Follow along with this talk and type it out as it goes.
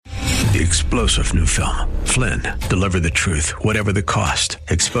the explosive new film, Flynn, deliver the truth, whatever the cost.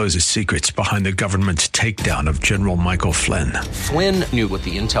 Exposes secrets behind the government's takedown of General Michael Flynn. Flynn knew what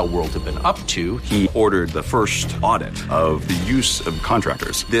the intel world had been up to. He ordered the first audit of the use of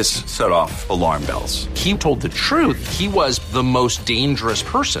contractors. This set off alarm bells. He told the truth. He was the most dangerous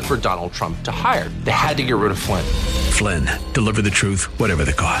person for Donald Trump to hire. They had to get rid of Flynn. Flynn, deliver the truth, whatever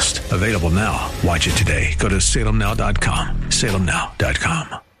the cost. Available now. Watch it today. Go to salemnow.com.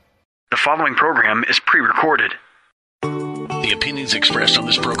 salemnow.com. The following program is pre-recorded. The opinions expressed on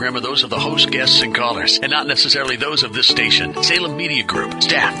this program are those of the host, guests, and callers, and not necessarily those of this station, Salem Media Group,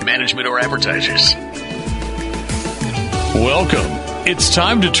 staff, management, or advertisers. Welcome. It's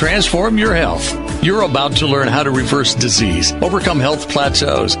time to transform your health. You're about to learn how to reverse disease, overcome health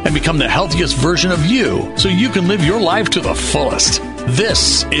plateaus, and become the healthiest version of you so you can live your life to the fullest.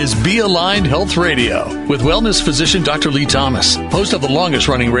 This is Be Aligned Health Radio with wellness physician Dr. Lee Thomas, host of the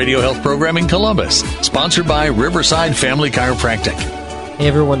longest-running radio health program in Columbus, sponsored by Riverside Family Chiropractic. Hey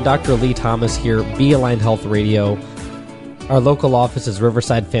everyone, Dr. Lee Thomas here, Be Aligned Health Radio. Our local office is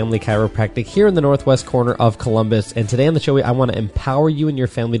Riverside Family Chiropractic here in the northwest corner of Columbus. And today on the show, I want to empower you and your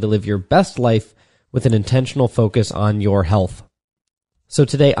family to live your best life with an intentional focus on your health. So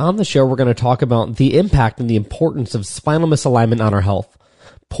today on the show, we're going to talk about the impact and the importance of spinal misalignment on our health.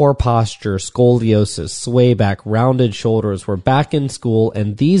 Poor posture, scoliosis, sway back, rounded shoulders. We're back in school,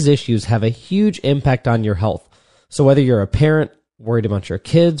 and these issues have a huge impact on your health. So whether you're a parent worried about your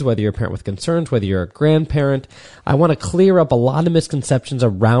kids, whether you're a parent with concerns, whether you're a grandparent, I want to clear up a lot of misconceptions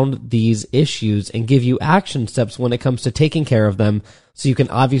around these issues and give you action steps when it comes to taking care of them so you can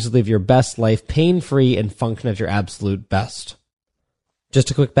obviously live your best life pain-free and function at your absolute best. Just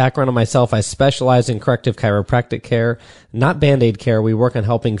a quick background on myself. I specialize in corrective chiropractic care, not Band-Aid care. We work on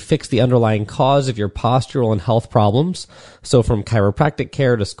helping fix the underlying cause of your postural and health problems. So from chiropractic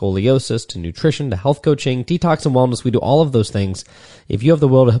care to scoliosis to nutrition to health coaching, detox and wellness, we do all of those things. If you have the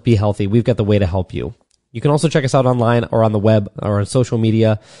will to be healthy, we've got the way to help you. You can also check us out online or on the web or on social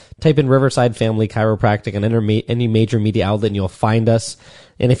media. Type in Riverside Family Chiropractic on any major media outlet and you'll find us.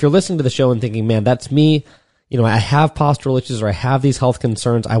 And if you're listening to the show and thinking, man, that's me, you know, I have postural issues or I have these health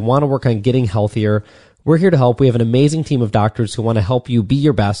concerns, I want to work on getting healthier, we're here to help. We have an amazing team of doctors who want to help you be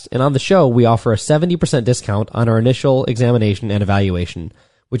your best. And on the show, we offer a 70% discount on our initial examination and evaluation,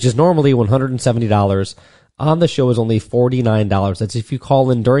 which is normally $170. On the show is only $49. That's if you call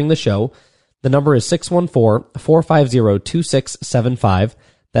in during the show. The number is 614-450-2675.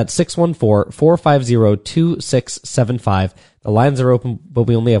 That's 614-450-2675. The lines are open, but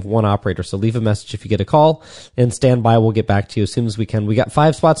we only have one operator, so leave a message if you get a call, and stand by. We'll get back to you as soon as we can. We got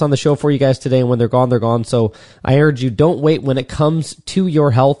 5 spots on the show for you guys today, and when they're gone, they're gone. So I urge you, don't wait when it comes to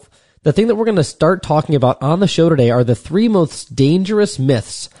your health. The thing that we're going to start talking about on the show today are the 3 most dangerous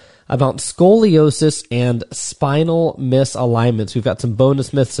myths about scoliosis and spinal misalignments. We've got some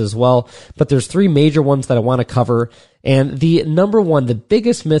bonus myths as well, but there's 3 major ones that I want to cover. And the number one, the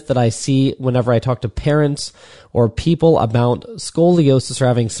biggest myth that I see whenever I talk to parents or people about scoliosis or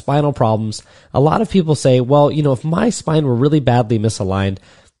having spinal problems, a lot of people say, well, you know, if my spine were really badly misaligned,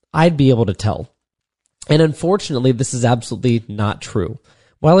 I'd be able to tell. And unfortunately, this is absolutely not true.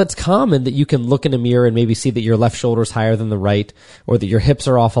 While it's common that you can look in a mirror and maybe see that your left shoulder is higher than the right, or that your hips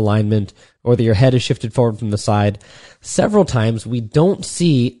are off alignment, or that your head is shifted forward from the side, several times we don't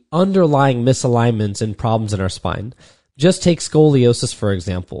see underlying misalignments and problems in our spine. Just take scoliosis, for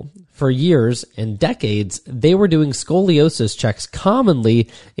example. For years and decades, they were doing scoliosis checks commonly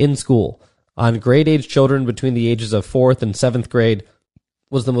in school. On grade-age children between the ages of 4th and 7th grade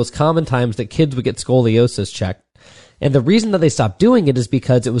was the most common times that kids would get scoliosis checked. And the reason that they stopped doing it is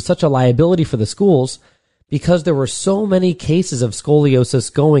because it was such a liability for the schools, because there were so many cases of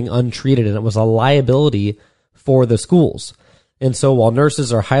scoliosis going untreated, and it was a liability for the schools. And so while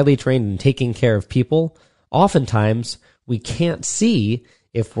nurses are highly trained in taking care of people, oftentimes we can't see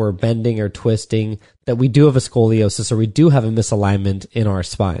if we're bending or twisting that we do have a scoliosis or we do have a misalignment in our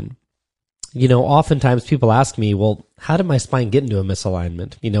spine. You know, oftentimes people ask me, well, how did my spine get into a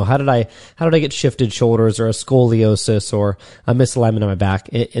misalignment? You know, how did I get shifted shoulders or a scoliosis or a misalignment on my back?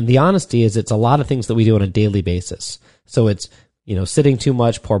 And the honesty is it's a lot of things that we do on a daily basis. So it's, you know, sitting too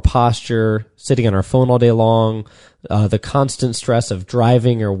much, poor posture, sitting on our phone all day long, the constant stress of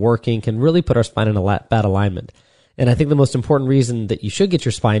driving or working can really put our spine in a bad alignment. And I think the most important reason that you should get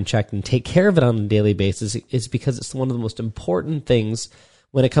your spine checked and take care of it on a daily basis is because it's one of the most important things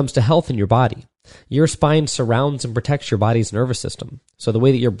when it comes to health in your body. Your spine surrounds and protects your body's nervous system. So the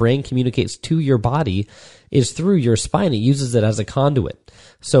way that your brain communicates to your body is through your spine. It uses it as a conduit.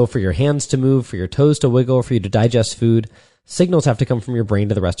 So for your hands to move, for your toes to wiggle, for you to digest food, signals have to come from your brain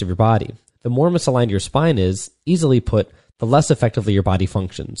to the rest of your body. The more misaligned your spine is, easily put, the less effectively your body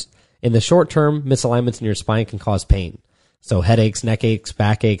functions. In the short term, misalignments in your spine can cause pain. So headaches, neck aches,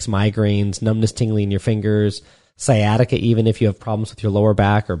 back aches, migraines, numbness, tingling in your fingers, sciatica, even if you have problems with your lower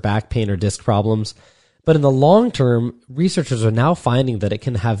back or back pain or disc problems. But in the long term, researchers are now finding that it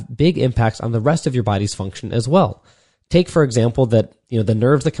can have big impacts on the rest of your body's function as well. Take, for example, that the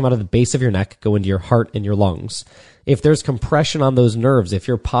nerves that come out of the base of your neck go into your heart and your lungs. If there's compression on those nerves, if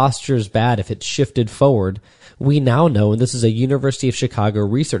your posture is bad, if it's shifted forward, we now know, and this is a University of Chicago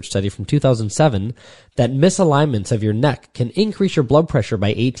research study from 2007, that misalignments of your neck can increase your blood pressure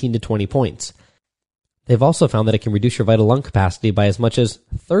by 18 to 20 points. They've also found that it can reduce your vital lung capacity by as much as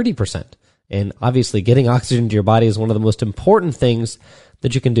 30%. And obviously, getting oxygen to your body is one of the most important things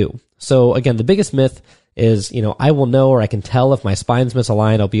that you can do. So again, the biggest myth is, I will know or I can tell if my spine's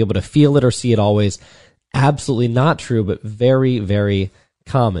misaligned. I'll be able to feel it or see it always. Absolutely not true, but very, very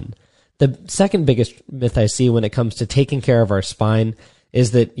common. The second biggest myth I see when it comes to taking care of our spine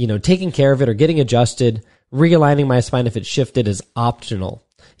is that, taking care of it or getting adjusted, realigning my spine if it's shifted is optional.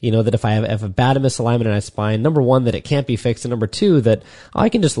 That if I have a bad misalignment in my spine, number one, that it can't be fixed, and number two, that I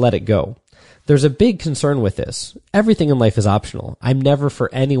can just let it go. There's a big concern with this. Everything in life is optional. I'm never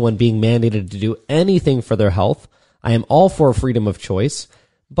for anyone being mandated to do anything for their health. I am all for freedom of choice.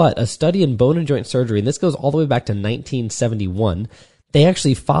 But a study in bone and joint surgery, and this goes all the way back to 1971, they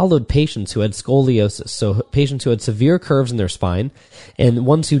actually followed patients who had scoliosis, so patients who had severe curves in their spine, and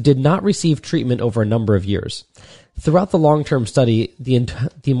ones who did not receive treatment over a number of years. Throughout the long-term study,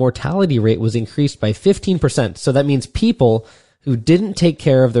 the mortality rate was increased by 15%. So that means people who didn't take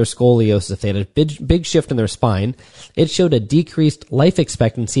care of their scoliosis, if they had a big shift in their spine, it showed a decreased life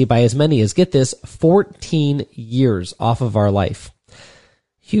expectancy by as many as, get this, 14 years off of our life.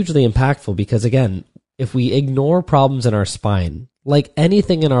 Hugely impactful because, again, if we ignore problems in our spine, like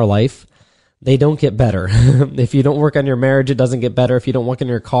anything in our life, they don't get better. If you don't work on your marriage, it doesn't get better. If you don't work on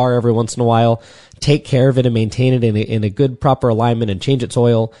your car every once in a while, take care of it and maintain it in a good, proper alignment and change its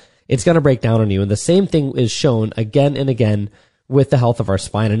oil, it's going to break down on you. And the same thing is shown again and again with the health of our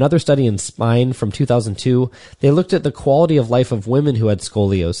spine. Another study in Spine from 2002, they looked at the quality of life of women who had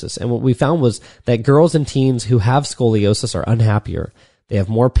scoliosis. And what we found was that girls and teens who have scoliosis are unhappier. They have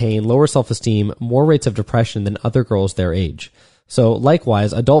more pain, lower self-esteem, more rates of depression than other girls their age. So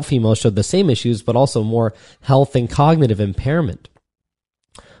likewise, adult females showed the same issues, but also more health and cognitive impairment.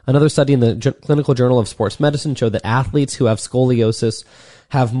 Another study in the Clinical Journal of Sports Medicine showed that athletes who have scoliosis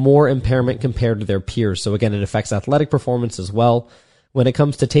have more impairment compared to their peers. So again, it affects athletic performance as well. When it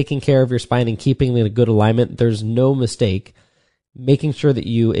comes to taking care of your spine and keeping it in a good alignment, there's no mistake making sure that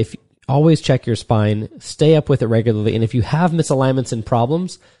if always check your spine, stay up with it regularly, and if you have misalignments and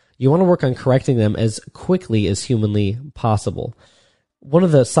problems, you want to work on correcting them as quickly as humanly possible. One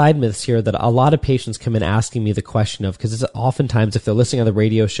of the side myths here that a lot of patients come in asking me the question of, because it's oftentimes if they're listening on the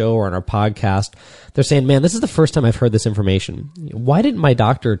radio show or on our podcast, they're saying, man, this is the first time I've heard this information. Why didn't my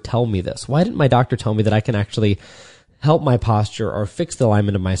doctor tell me this? Why didn't my doctor tell me that I can actually help my posture or fix the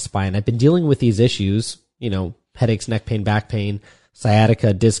alignment of my spine? I've been dealing with these issues, headaches, neck pain, back pain,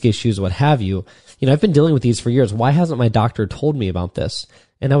 sciatica, disc issues, what have you. I've been dealing with these for years. Why hasn't my doctor told me about this?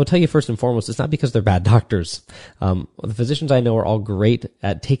 And I would tell you first and foremost, it's not because they're bad doctors. The physicians I know are all great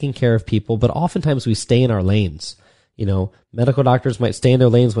at taking care of people, but oftentimes we stay in our lanes. Medical doctors might stay in their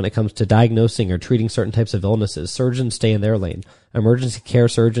lanes when it comes to diagnosing or treating certain types of illnesses. Surgeons stay in their lane. Emergency care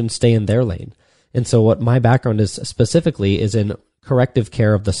surgeons stay in their lane. And so what my background is specifically is in corrective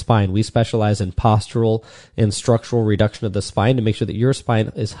care of the spine. We specialize in postural and structural reduction of the spine to make sure that your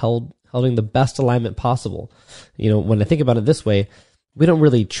spine is holding the best alignment possible. When I think about it this way, we don't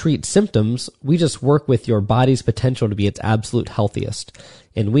really treat symptoms. We just work with your body's potential to be its absolute healthiest.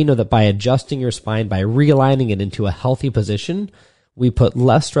 And we know that by adjusting your spine, by realigning it into a healthy position, we put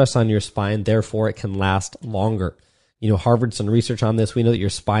less stress on your spine. Therefore, it can last longer. Harvard's done research on this. We know that your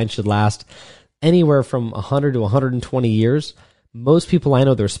spine should last anywhere from 100 to 120 years. Most people I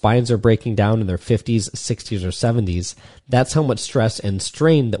know, their spines are breaking down in their 50s, 60s, or 70s. That's how much stress and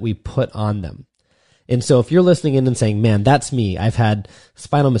strain that we put on them. And so if you're listening in and saying, man, that's me. I've had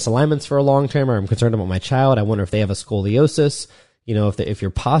spinal misalignments for a long time, or I'm concerned about my child. I wonder if they have a scoliosis. If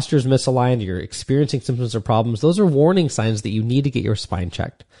your posture is misaligned, you're experiencing symptoms or problems, those are warning signs that you need to get your spine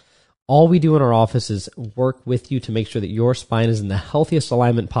checked. All we do in our office is work with you to make sure that your spine is in the healthiest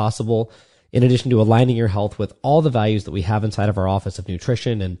alignment possible, in addition to aligning your health with all the values that we have inside of our office of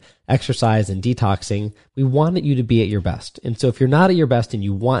nutrition and exercise and detoxing. We want you to be at your best. And so if you're not at your best and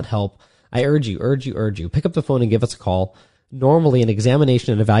you want help, I urge you, pick up the phone and give us a call. Normally, an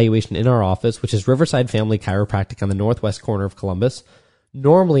examination and evaluation in our office, which is Riverside Family Chiropractic on the northwest corner of Columbus,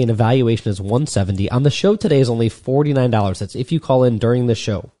 normally an evaluation is $170. On the show today is only $49. That's if you call in during the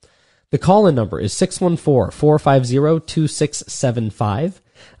show. The call-in number is 614-450-2675.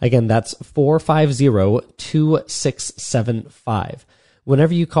 Again, that's 450-2675.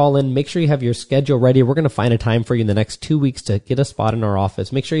 Whenever you call in, make sure you have your schedule ready. We're going to find a time for you in the next 2 weeks to get a spot in our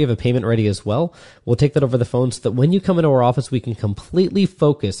office. Make sure you have a payment ready as well. We'll take that over the phone so that when you come into our office, we can completely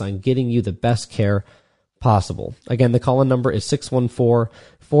focus on getting you the best care possible. Again, the call-in number is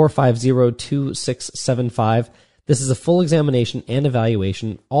 614-450-2675. This is a full examination and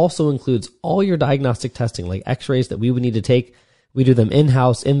evaluation. Also includes all your diagnostic testing, like x-rays that we would need to take. We do them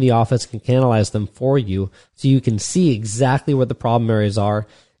in-house, in the office, and can analyze them for you so you can see exactly where the problem areas are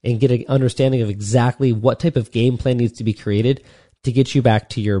and get an understanding of exactly what type of game plan needs to be created to get you back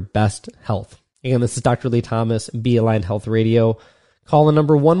to your best health. Again, this is Dr. Lee Thomas, Be Aligned Health Radio. Call the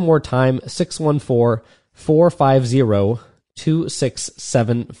number one more time,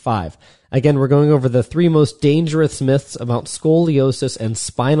 614-450-2675. Again, we're going over the 3 most dangerous myths about scoliosis and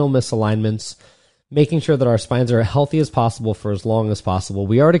spinal misalignments, making sure that our spines are healthy as possible for as long as possible.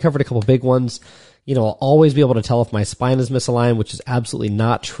 We already covered a couple big ones. You know, I'll always be able to tell if my spine is misaligned, which is absolutely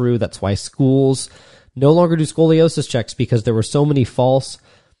not true. That's why schools no longer do scoliosis checks, because there were so many false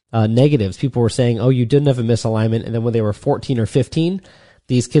negatives. People were saying, oh, you didn't have a misalignment. And then when they were 14 or 15,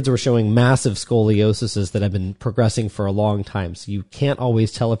 these kids were showing massive scolioses that have been progressing for a long time. So you can't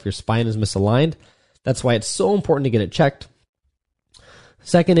always tell if your spine is misaligned. That's why it's so important to get it checked.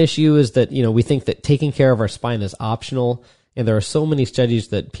 Second issue is that, you know, we think that taking care of our spine is optional, and there are so many studies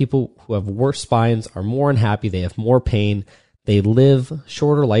that people who have worse spines are more unhappy, they have more pain, they live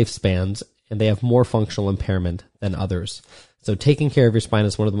shorter lifespans, and they have more functional impairment than others. So taking care of your spine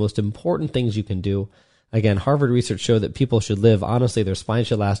is one of the most important things you can do. Again, Harvard research showed that people should live, honestly, their spine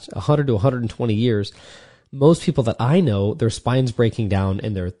should last 100 to 120 years. Most people that I know, their spine's breaking down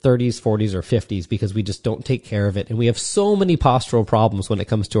in their 30s, 40s, or 50s because we just don't take care of it. And we have so many postural problems when it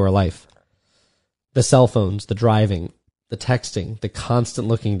comes to our life. The cell phones, the driving, the texting, the constant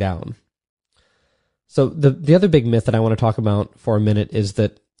looking down. So the other big myth that I want to talk about for a minute is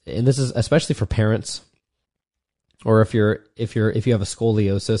that, and this is especially for parents, or if you have a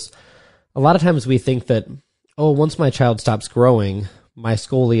scoliosis, a lot of times we think that, oh, once my child stops growing, my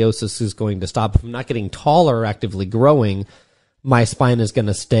scoliosis is going to stop. If I'm not getting taller or actively growing, my spine is going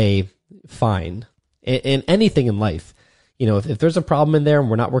to stay fine. In anything in life, you know, if there's a problem in there and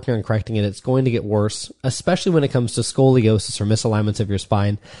we're not working on correcting it, it's going to get worse, especially when it comes to scoliosis or misalignments of your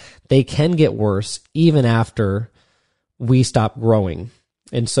spine. They can get worse even after we stop growing.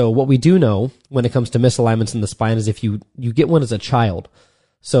 And so what we do know when it comes to misalignments in the spine is if you get one as a child,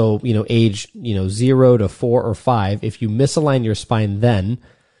 so, you know, age, 0 to 4 or 5, if you misalign your spine then,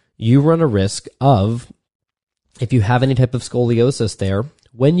 you run a risk of, if you have any type of scoliosis there,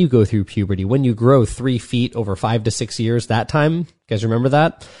 when you go through puberty, when you grow 3 feet over 5 to 6 years, that time, you guys remember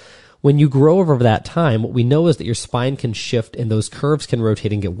that? When you grow over that time, what we know is that your spine can shift and those curves can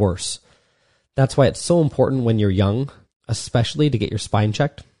rotate and get worse. That's why it's so important when you're young, especially to get your spine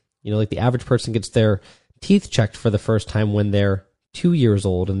checked. You know, like the average person gets their teeth checked for the first time when they're 2 years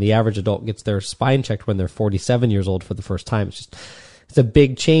old, and the average adult gets their spine checked when they're 47 years old for the first time. It's a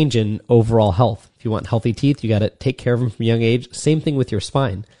big change in overall health. If you want healthy teeth, you got to take care of them from a young age. Same thing with your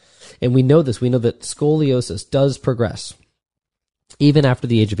spine. And we know this. We know that scoliosis does progress even after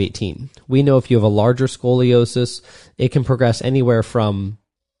the age of 18. We know if you have a larger scoliosis, it can progress anywhere from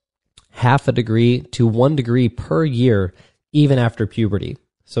 0.5 degree to 1 degree per year, even after puberty.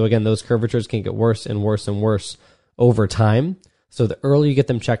 So again, those curvatures can get worse and worse and worse over time. So the earlier you get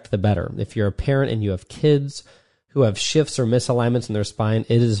them checked, the better. If you're a parent and you have kids who have shifts or misalignments in their spine,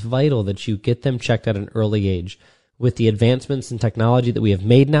 it is vital that you get them checked at an early age. With the advancements in technology that we have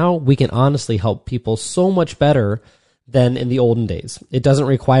made now, we can honestly help people so much better than in the olden days. It doesn't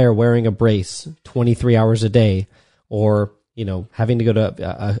require wearing a brace 23 hours a day or, having to go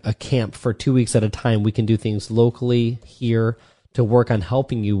to a camp for 2 weeks at a time. We can do things locally here to work on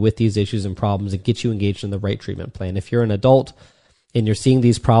helping you with these issues and problems and get you engaged in the right treatment plan. If you're an adult and you're seeing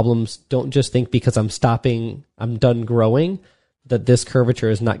these problems, don't just think because I'm done growing, that this curvature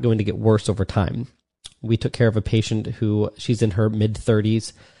is not going to get worse over time. We took care of a patient who, she's in her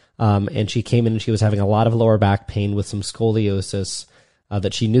mid-30s, and she came in and she was having a lot of lower back pain with some scoliosis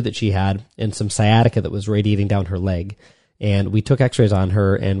that she knew that she had, and some sciatica that was radiating down her leg. And we took x-rays on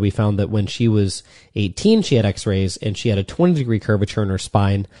her, and we found that when she was 18, she had x-rays, and she had a 20-degree curvature in her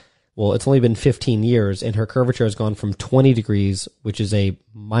spine. Well, it's only been 15 years, and her curvature has gone from 20 degrees, which is a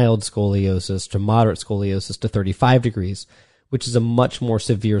mild scoliosis, to moderate scoliosis, to 35 degrees, which is a much more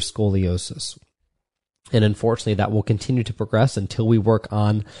severe scoliosis. And unfortunately, that will continue to progress until we work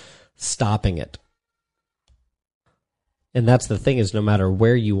on stopping it. And that's the thing, is no matter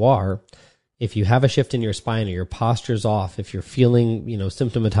where you are, if you have a shift in your spine or your posture's off, if you're feeling,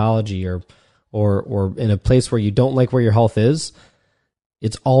 symptomatology or in a place where you don't like where your health is,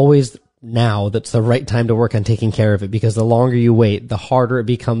 it's always now that's the right time to work on taking care of it, because the longer you wait, the harder it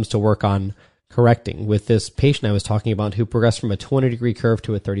becomes to work on correcting. With this patient I was talking about who progressed from a 20-degree curve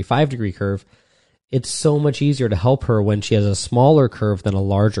to a 35-degree curve, it's so much easier to help her when she has a smaller curve than a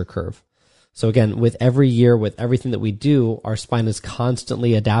larger curve. So again, with every year, with everything that we do, our spine is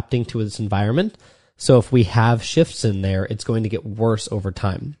constantly adapting to its environment. So if we have shifts in there, it's going to get worse over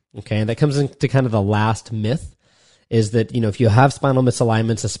time. Okay, and that comes into kind of the last myth, is that, if you have spinal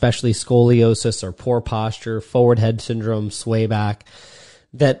misalignments, especially scoliosis or poor posture, forward head syndrome, sway back,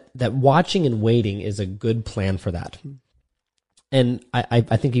 that watching and waiting is a good plan for that. And I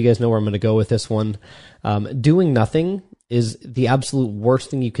think you guys know where I'm going to go with this one. Doing nothing is the absolute worst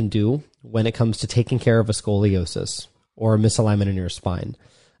thing you can do when it comes to taking care of a scoliosis or a misalignment in your spine.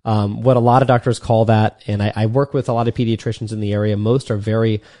 What a lot of doctors call that, and I work with a lot of pediatricians in the area, most are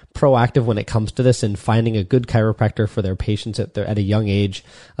very proactive when it comes to this and finding a good chiropractor for their patients at a young age,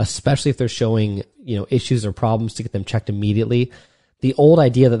 especially if they're showing, issues or problems, to get them checked immediately. The old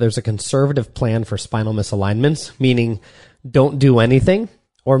idea that there's a conservative plan for spinal misalignments, meaning don't do anything,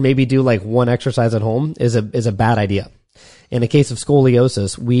 or maybe do like one exercise at home, is a bad idea. In a case of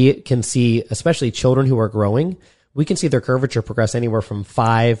scoliosis, we can see, especially children who are growing, we can see their curvature progress anywhere from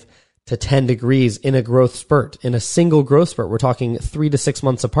 5 to 10 degrees in a growth spurt. In a single growth spurt, we're talking 3 to 6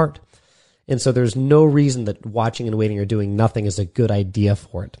 months apart. And so there's no reason that watching and waiting or doing nothing is a good idea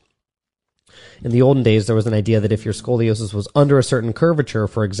for it. In the olden days, there was an idea that if your scoliosis was under a certain curvature,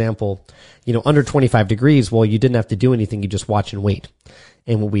 for example, under 25 degrees, well, you didn't have to do anything. You just watch and wait.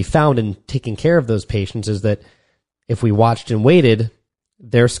 And what we found in taking care of those patients is that if we watched and waited,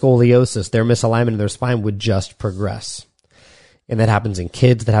 their scoliosis, their misalignment in their spine would just progress. And that happens in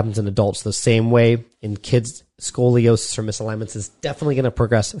kids, that happens in adults the same way. In kids, scoliosis or misalignments is definitely going to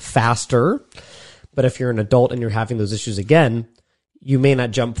progress faster. But if you're an adult and you're having those issues again, you may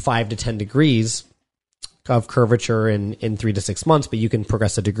not jump 5 to 10 degrees of curvature in 3 to 6 months, but you can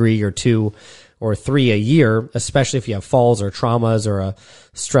progress a degree or 2 or 3 a year, especially if you have falls or traumas or a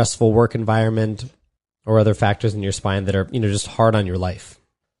stressful work environment or other factors in your spine that are, just hard on your life.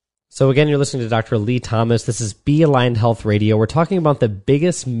 So again, you're listening to Dr. Lee Thomas. This is Be Aligned Health Radio. We're talking about the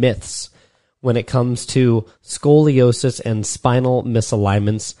biggest myths when it comes to scoliosis and spinal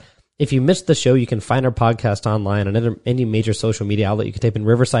misalignments. If you missed the show, you can find our podcast online on any major social media outlet. You can type in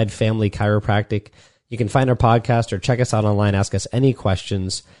Riverside Family Chiropractic. You can find our podcast or check us out online, ask us any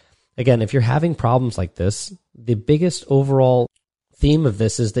questions. Again, if you're having problems like this, the biggest overall theme of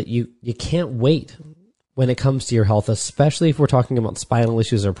this is that you can't wait when it comes to your health, especially if we're talking about spinal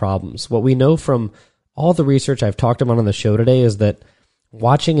issues or problems. What we know from all the research I've talked about on the show today is that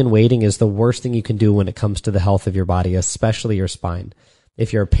watching and waiting is the worst thing you can do when it comes to the health of your body, especially your spine.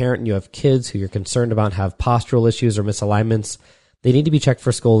 If you're a parent and you have kids who you're concerned about have postural issues or misalignments, they need to be checked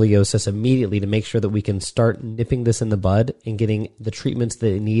for scoliosis immediately to make sure that we can start nipping this in the bud and getting the treatments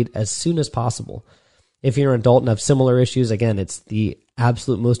they need as soon as possible. If you're an adult and have similar issues, again, it's the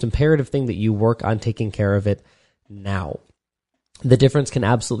absolute most imperative thing that you work on taking care of it now. The difference can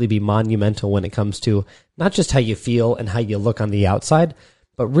absolutely be monumental when it comes to not just how you feel and how you look on the outside,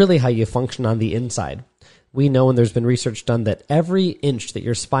 but really how you function on the inside. We know, and there's been research done, that every inch that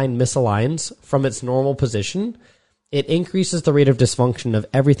your spine misaligns from its normal position, it increases the rate of dysfunction of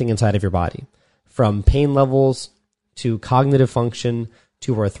everything inside of your body, from pain levels to cognitive function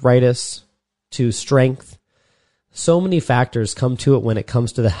to arthritis to strength. So many factors come to it when it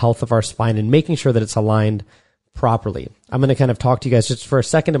comes to the health of our spine and making sure that it's aligned properly. I'm going to kind of talk to you guys just for a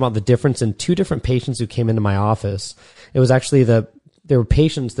second about the difference in two different patients who came into my office. It was actually there were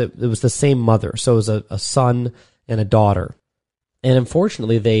patients that it was the same mother. So it was a son and a daughter. And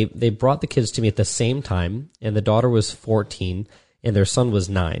unfortunately, they brought the kids to me at the same time, and the daughter was 14 and their son was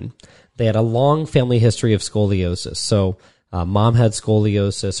 9. They had a long family history of scoliosis. So mom had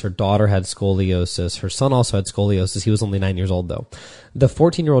scoliosis, her daughter had scoliosis, her son also had scoliosis. He was only 9 years old, though. The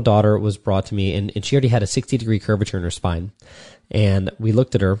 14-year-old daughter was brought to me, and she already had a 60-degree curvature in her spine. And we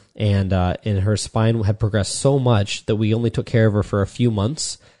looked at her, and her spine had progressed so much that we only took care of her for a few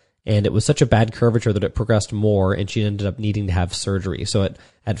months. And it was such a bad curvature that it progressed more, and she ended up needing to have surgery. So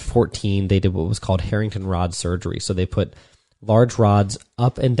at 14, they did what was called Harrington rod surgery. So they put large rods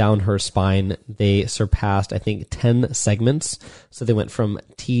up and down her spine. They surpassed, I think, 10 segments. So they went from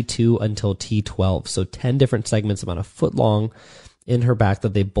T2 until T12. So 10 different segments about a foot long in her back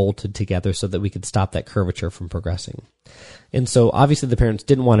that they bolted together so that we could stop that curvature from progressing. And so obviously the parents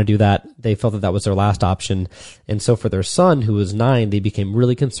didn't want to do that. They felt that that was their last option. And so for their son, who was 9, they became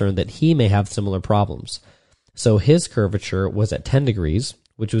really concerned that he may have similar problems. So his curvature was at 10 degrees,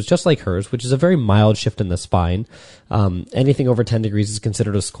 which was just like hers, which is a very mild shift in the spine. Anything over 10 degrees is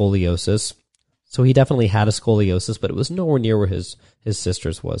considered a scoliosis. So he definitely had a scoliosis, but it was nowhere near where his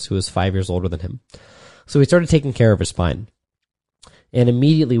sister's was, who was 5 years older than him. So we started taking care of his spine. And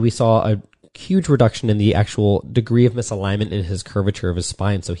immediately we saw a huge reduction in the actual degree of misalignment in his curvature of his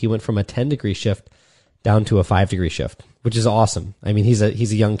spine. So he went from a 10-degree shift down to a 5-degree shift, which is awesome. I mean, he's a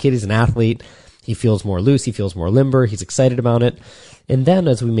young kid. He's an athlete. He feels more loose. He feels more limber. He's excited about it. And then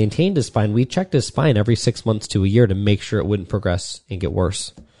as we maintained his spine, we checked his spine every 6 months to a year to make sure it wouldn't progress and get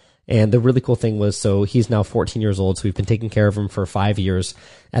worse. And the really cool thing was, so he's now 14 years old. So we've been taking care of him for 5 years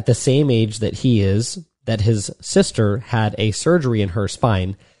at the same age that he is, that his sister had a surgery in her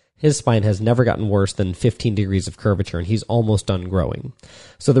spine. His spine has never gotten worse than 15 degrees of curvature, and he's almost done growing.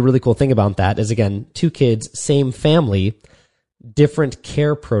 So the really cool thing about that is, again, 2 kids, same family, different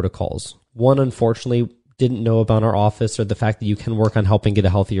care protocols. One, unfortunately, didn't know about our office or the fact that you can work on helping get a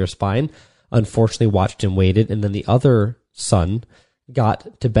healthier spine. Unfortunately, watched and waited. And then the other son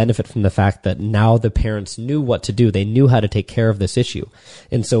got to benefit from the fact that now the parents knew what to do. They knew how to take care of this issue.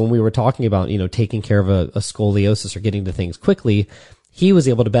 And so when we were talking about, taking care of a scoliosis or getting to things quickly, he was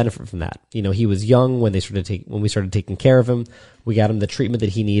able to benefit from that. He was young when we started taking care of him. We got him the treatment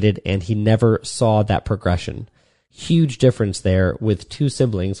that he needed, and he never saw that progression. Huge difference there with 2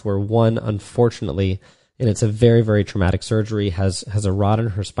 siblings, where one, unfortunately, and it's a very, very traumatic surgery, has a rod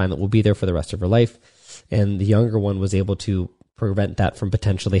in her spine that will be there for the rest of her life. And the younger one was able to prevent that from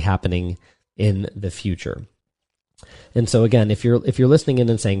potentially happening in the future. And so again, if you're listening in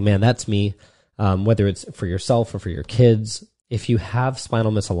and saying, man, that's me, whether it's for yourself or for your kids, if you have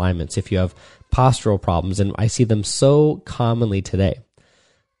spinal misalignments, if you have postural problems, and I see them so commonly today,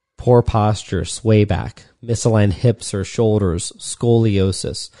 poor posture, sway back, misaligned hips or shoulders,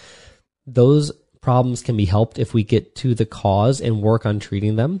 scoliosis, those problems can be helped if we get to the cause and work on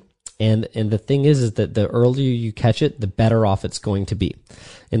treating them. And the thing is that the earlier you catch it, the better off it's going to be.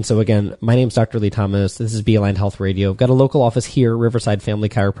 And so again, my name's Dr. Lee Thomas. This is Be Aligned Health Radio. I've got a local office here, Riverside Family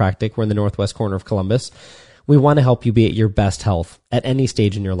Chiropractic. We're in the northwest corner of Columbus. We want to help you be at your best health at any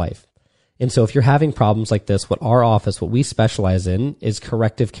stage in your life. And so if you're having problems like this, what we specialize in is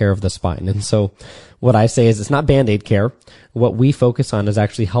corrective care of the spine. And so what I say is it's not Band-Aid care. What we focus on is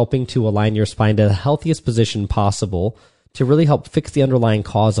actually helping to align your spine to the healthiest position possible to really help fix the underlying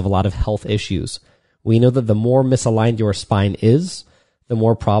cause of a lot of health issues. We know that the more misaligned your spine is, the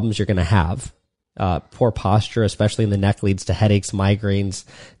more problems you're going to have. Poor posture, especially in the neck, leads to headaches, migraines,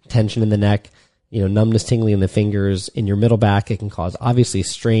 tension in the neck, numbness, tingling in the fingers. In your middle back, it can cause obviously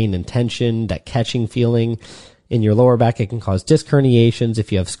strain and tension, that catching feeling. In your lower back, it can cause disc herniations.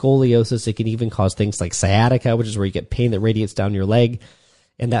 If you have scoliosis, it can even cause things like sciatica, which is where you get pain that radiates down your leg.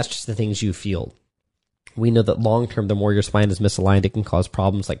 And that's just the things you feel. We know that long-term, the more your spine is misaligned, it can cause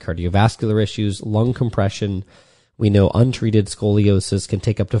problems like cardiovascular issues, lung compression. We know untreated scoliosis can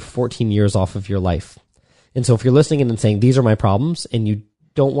take up to 14 years off of your life. And so if you're listening in and saying, these are my problems, and you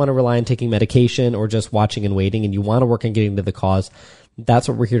don't want to rely on taking medication or just watching and waiting, and you want to work on getting to the cause, that's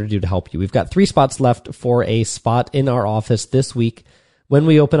what we're here to do to help you. We've got 3 spots left for a spot in our office this week. When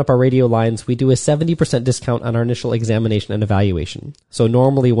we open up our radio lines, we do a 70% discount on our initial examination and evaluation. So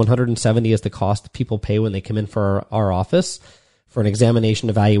normally $170 is the cost people pay when they come in for our office for an examination,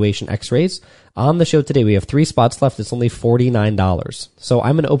 evaluation, x-rays. On the show today, we have 3 spots left. It's only $49. So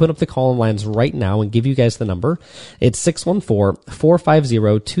I'm going to open up the call-in lines right now and give you guys the number. It's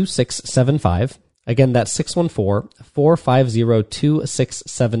 614-450-2675. Again, that's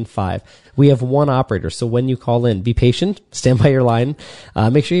 614-450-2675. We have 1 operator, so when you call in, be patient, stand by your line.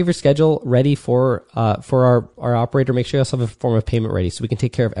 Make sure you have your schedule ready for our operator. Make sure you also have a form of payment ready so we can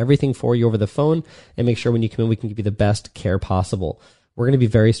take care of everything for you over the phone and make sure when you come in, we can give you the best care possible. We're going to be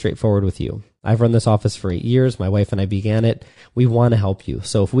very straightforward with you. I've run this office for 8 years. My wife and I began it. We want to help you.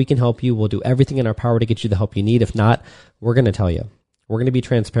 So if we can help you, we'll do everything in our power to get you the help you need. If not, we're going to tell you. We're going to be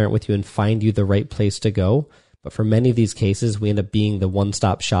transparent with you and find you the right place to go. But for many of these cases, we end up being the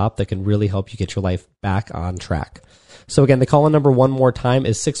one-stop shop that can really help you get your life back on track. So again, the call-in number one more time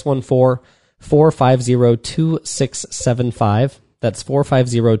is 614-450-2675. That's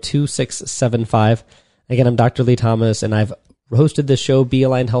 450-2675. Again, I'm Dr. Lee Thomas, and I've hosted this show, Be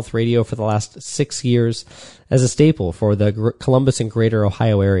Aligned Health Radio, for the last 6 years as a staple for the Columbus and Greater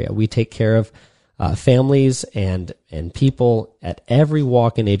Ohio area. We take care of families and people at every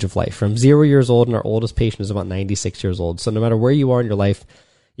walk and age of life, from 0 years old, and our oldest patient is about 96 years old. So no matter where you are in your life,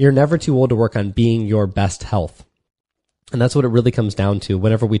 you're never too old to work on being your best health. And that's what it really comes down to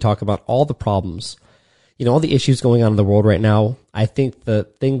whenever we talk about all the problems, all the issues going on in the world right now. I think the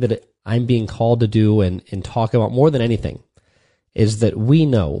thing that I'm being called to do and talk about more than anything is that we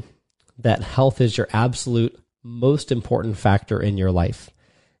know that health is your absolute most important factor in your life.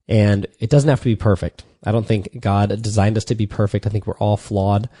 And it doesn't have to be perfect. I don't think God designed us to be perfect. I think we're all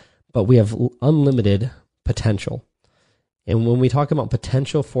flawed, but we have unlimited potential. And when we talk about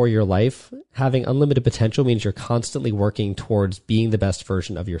potential for your life, having unlimited potential means you're constantly working towards being the best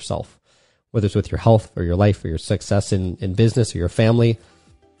version of yourself, whether it's with your health or your life or your success in business or your family.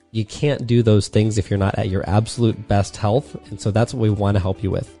 You can't do those things if you're not at your absolute best health. And so that's what we want to help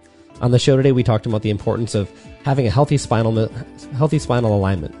you with. On the show today, we talked about the importance of having a healthy spinal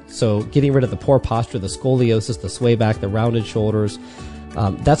alignment. So getting rid of the poor posture, the scoliosis, the sway back, the rounded shoulders.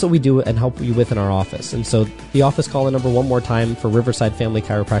 That's what we do and help you with in our office. And so the office call-in number one more time for Riverside Family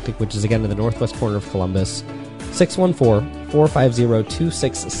Chiropractic, which is again in the northwest corner of Columbus,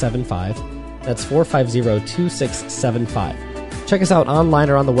 614-450-2675. That's 450-2675. Check us out online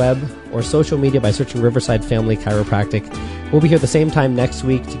or on the web or social media by searching Riverside Family Chiropractic. We'll be here the same time next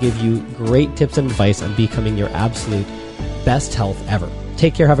week to give you great tips and advice on becoming your absolute best health ever.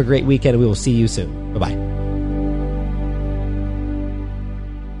 Take care, have a great weekend, and we will see you soon. Bye-bye.